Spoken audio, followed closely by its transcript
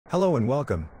Hello and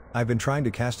welcome. I've been trying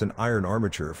to cast an iron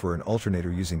armature for an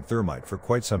alternator using thermite for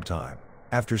quite some time.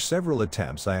 After several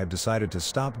attempts, I have decided to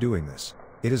stop doing this.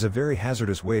 It is a very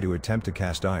hazardous way to attempt to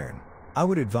cast iron. I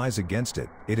would advise against it.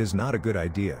 It is not a good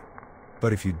idea.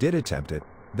 But if you did attempt it,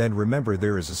 then remember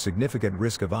there is a significant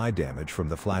risk of eye damage from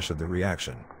the flash of the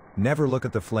reaction. Never look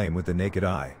at the flame with the naked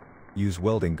eye. Use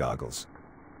welding goggles.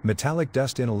 Metallic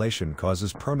dust inhalation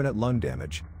causes permanent lung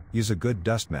damage. Use a good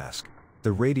dust mask.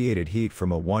 The radiated heat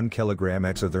from a 1 kilogram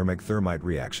exothermic thermite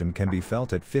reaction can be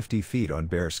felt at 50 feet on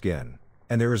bare skin.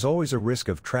 And there is always a risk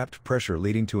of trapped pressure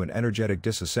leading to an energetic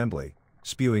disassembly,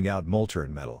 spewing out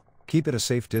molten metal. Keep it a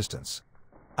safe distance.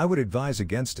 I would advise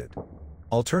against it.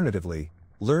 Alternatively,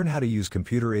 learn how to use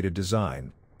computer-aided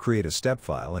design, create a step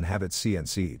file and have it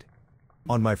CNC'd.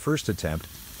 On my first attempt,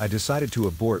 I decided to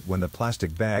abort when the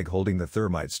plastic bag holding the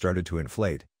thermite started to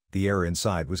inflate. The air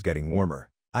inside was getting warmer.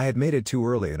 I had made it too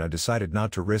early and I decided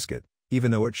not to risk it,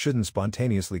 even though it shouldn't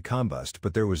spontaneously combust,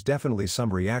 but there was definitely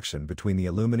some reaction between the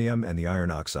aluminum and the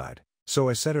iron oxide. So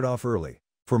I set it off early.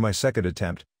 For my second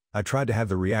attempt, I tried to have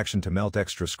the reaction to melt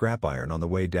extra scrap iron on the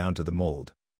way down to the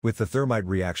mold. With the thermite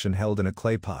reaction held in a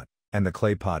clay pot, and the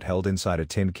clay pot held inside a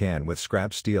tin can with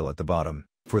scrap steel at the bottom.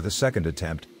 For the second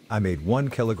attempt, I made 1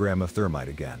 kilogram of thermite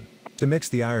again. To mix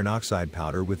the iron oxide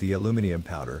powder with the aluminum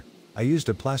powder, I used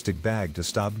a plastic bag to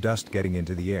stop dust getting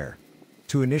into the air.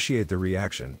 To initiate the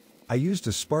reaction, I used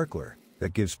a sparkler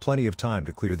that gives plenty of time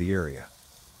to clear the area.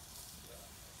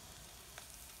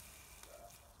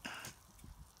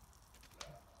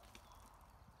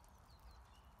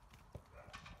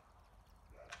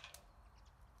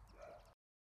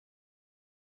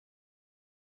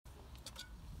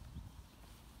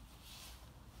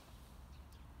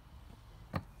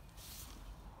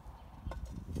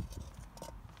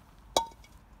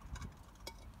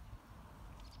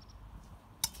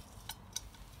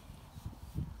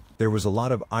 There was a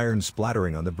lot of iron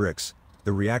splattering on the bricks.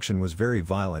 The reaction was very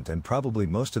violent and probably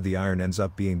most of the iron ends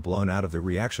up being blown out of the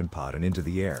reaction pot and into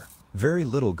the air. Very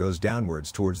little goes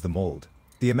downwards towards the mold.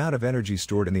 The amount of energy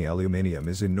stored in the aluminium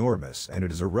is enormous and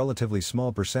it is a relatively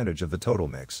small percentage of the total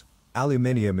mix.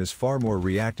 Aluminium is far more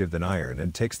reactive than iron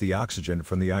and takes the oxygen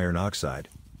from the iron oxide,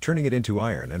 turning it into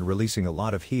iron and releasing a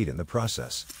lot of heat in the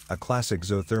process. A classic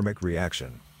exothermic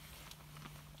reaction.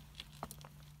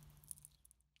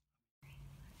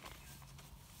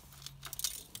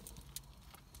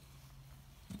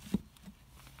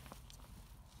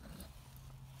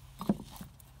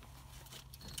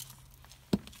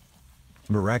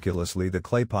 Miraculously, the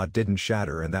clay pot didn't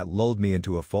shatter and that lulled me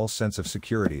into a false sense of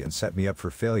security and set me up for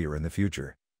failure in the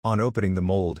future. On opening the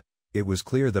mold, it was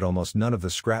clear that almost none of the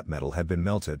scrap metal had been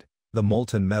melted. The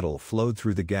molten metal flowed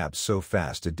through the gaps so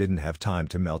fast it didn't have time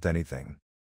to melt anything.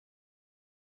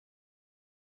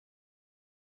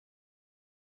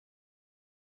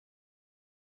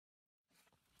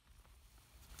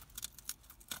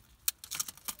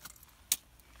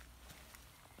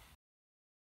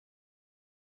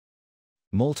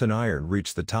 Molten iron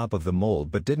reached the top of the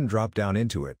mold but didn't drop down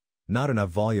into it. Not enough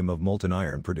volume of molten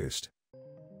iron produced.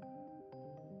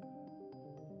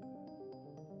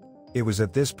 It was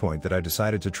at this point that I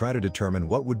decided to try to determine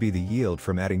what would be the yield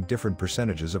from adding different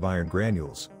percentages of iron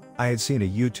granules. I had seen a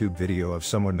YouTube video of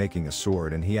someone making a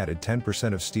sword and he added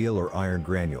 10% of steel or iron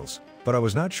granules, but I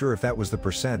was not sure if that was the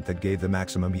percent that gave the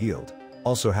maximum yield.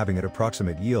 Also, having an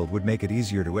approximate yield would make it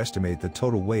easier to estimate the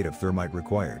total weight of thermite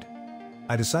required.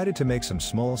 I decided to make some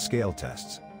small-scale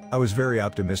tests. I was very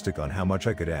optimistic on how much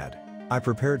I could add. I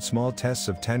prepared small tests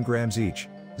of 10 grams each,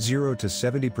 0 to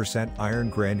 70% iron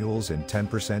granules in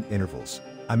 10% intervals.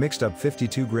 I mixed up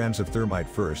 52 grams of thermite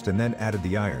first and then added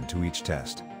the iron to each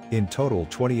test. In total,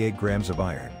 28 grams of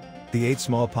iron. The 8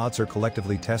 small pots are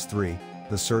collectively test 3,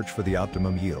 the search for the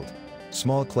optimum yield.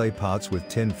 Small clay pots with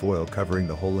tin foil covering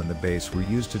the hole in the base were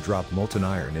used to drop molten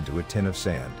iron into a tin of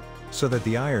sand, so that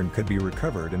the iron could be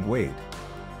recovered and weighed.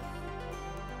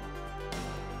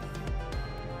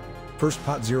 First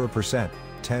pot 0%,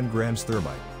 10 grams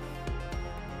thermite.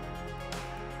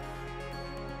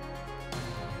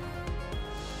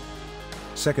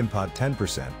 Second pot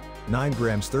 10%, 9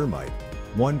 grams thermite,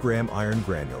 1 gram iron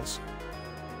granules.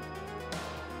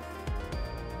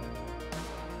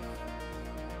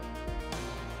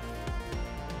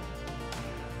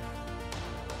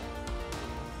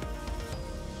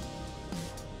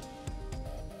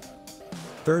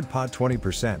 Third pot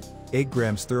 20%, 8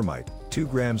 grams thermite, 2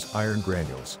 grams iron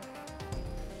granules.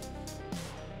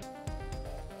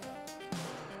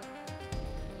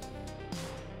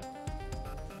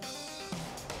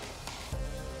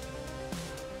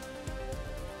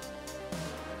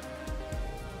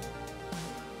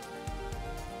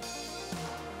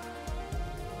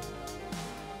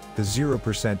 The 0%,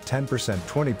 10%,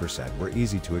 20% were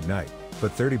easy to ignite,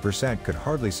 but 30% could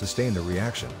hardly sustain the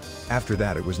reaction. After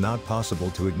that it was not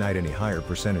possible to ignite any higher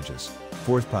percentages.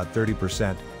 Fourth pot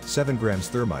 30%, 7 grams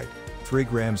thermite, 3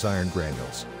 grams iron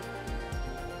granules.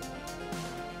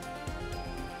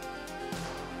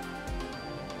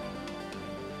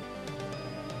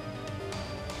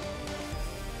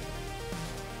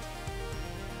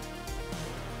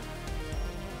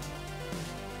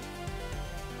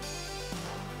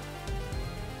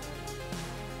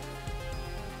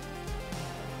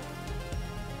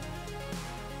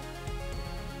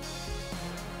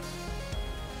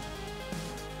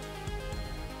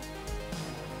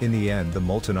 In the end, the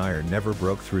molten iron never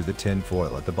broke through the tin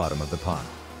foil at the bottom of the pot.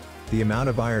 The amount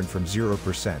of iron from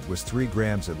 0% was 3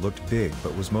 grams. It looked big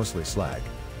but was mostly slag.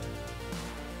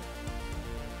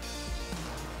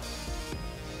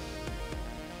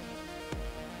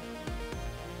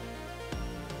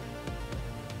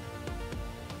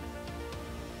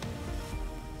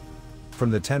 From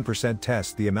the 10%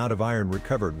 test, the amount of iron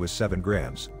recovered was 7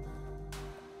 grams.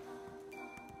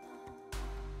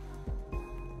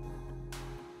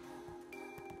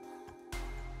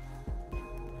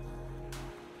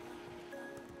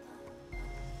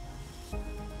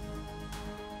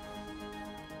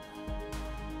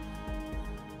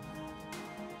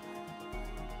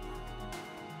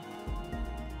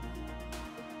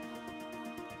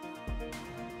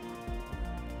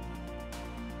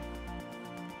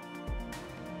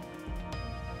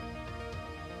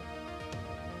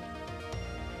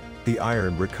 The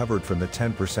iron recovered from the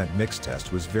 10% mix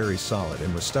test was very solid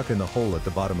and was stuck in the hole at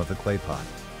the bottom of the clay pot.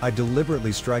 I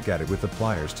deliberately strike at it with the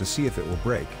pliers to see if it will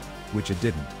break, which it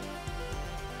didn't.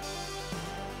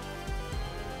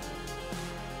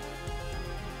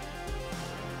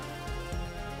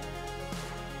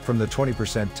 From the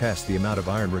 20% test, the amount of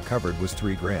iron recovered was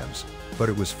 3 grams, but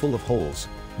it was full of holes,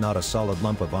 not a solid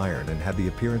lump of iron, and had the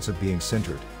appearance of being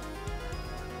sintered.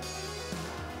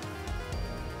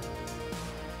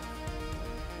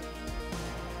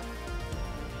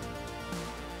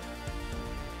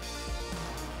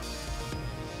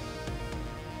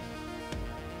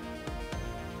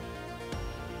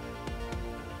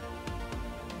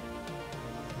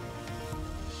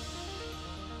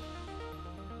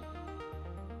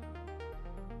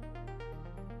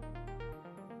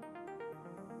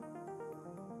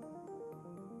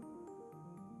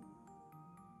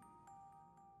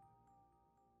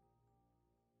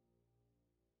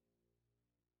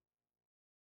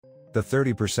 The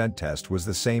 30% test was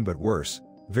the same but worse,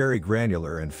 very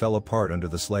granular and fell apart under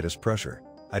the slightest pressure.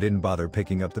 I didn't bother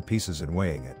picking up the pieces and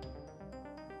weighing it.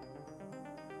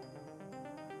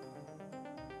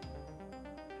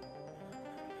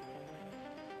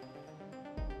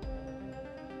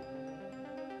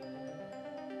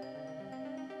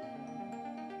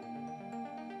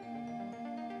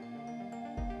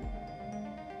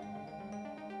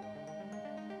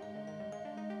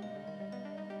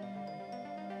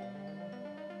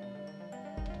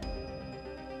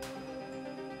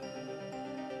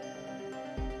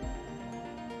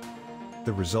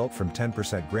 The result from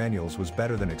 10% granules was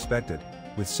better than expected.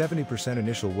 With 70%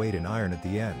 initial weight in iron at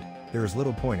the end, there is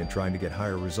little point in trying to get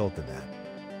higher result than that.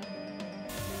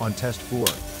 On test 4,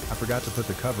 I forgot to put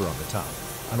the cover on the top,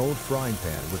 an old frying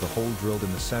pan with a hole drilled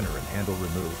in the center and handle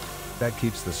removed. That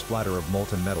keeps the splatter of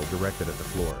molten metal directed at the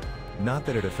floor. Not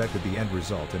that it affected the end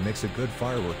result and makes a good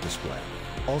firework display.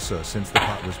 Also, since the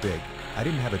pot was big, I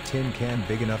didn't have a tin can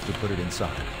big enough to put it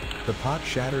inside. The pot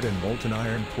shattered and molten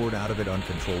iron poured out of it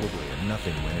uncontrollably and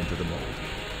nothing went into the mold.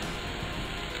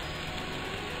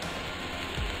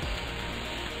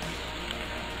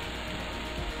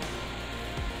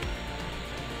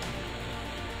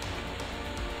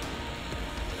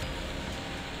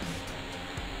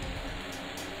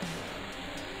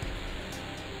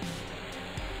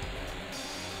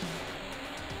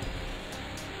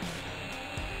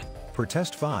 For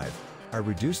test 5, I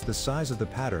reduced the size of the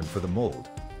pattern for the mold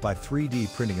by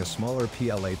 3D printing a smaller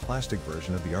PLA plastic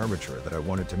version of the armature that I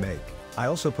wanted to make. I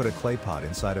also put a clay pot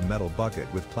inside a metal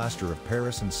bucket with plaster of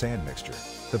Paris and sand mixture.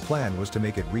 The plan was to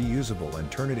make it reusable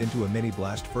and turn it into a mini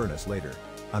blast furnace later.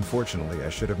 Unfortunately, I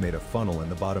should have made a funnel in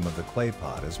the bottom of the clay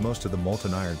pot, as most of the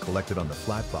molten iron collected on the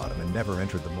flat bottom and never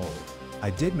entered the mold. I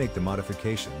did make the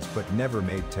modifications but never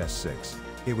made test 6.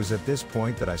 It was at this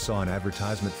point that I saw an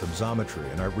advertisement from Armature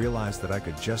and I realized that I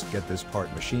could just get this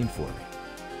part machined for me.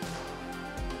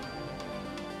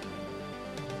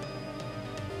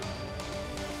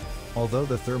 Although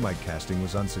the thermite casting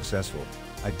was unsuccessful,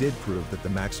 I did prove that the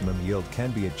maximum yield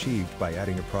can be achieved by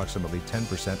adding approximately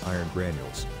 10% iron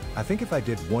granules. I think if I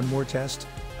did one more test,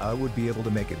 I would be able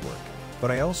to make it work.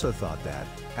 But I also thought that,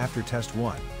 after test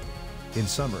 1. In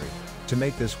summary, to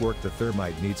make this work, the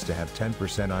thermite needs to have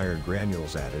 10% iron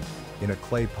granules added, in a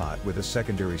clay pot with a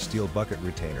secondary steel bucket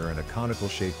retainer and a conical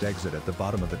shaped exit at the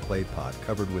bottom of the clay pot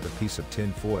covered with a piece of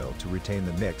tin foil to retain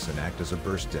the mix and act as a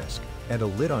burst disc, and a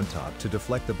lid on top to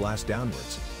deflect the blast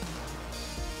downwards.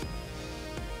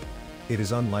 It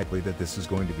is unlikely that this is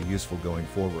going to be useful going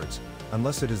forwards,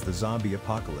 unless it is the zombie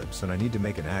apocalypse and I need to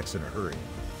make an axe in a hurry.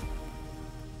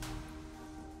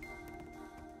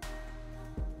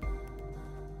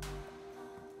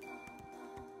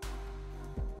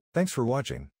 Thanks for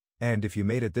watching, and if you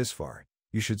made it this far,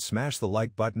 you should smash the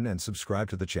like button and subscribe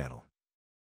to the channel.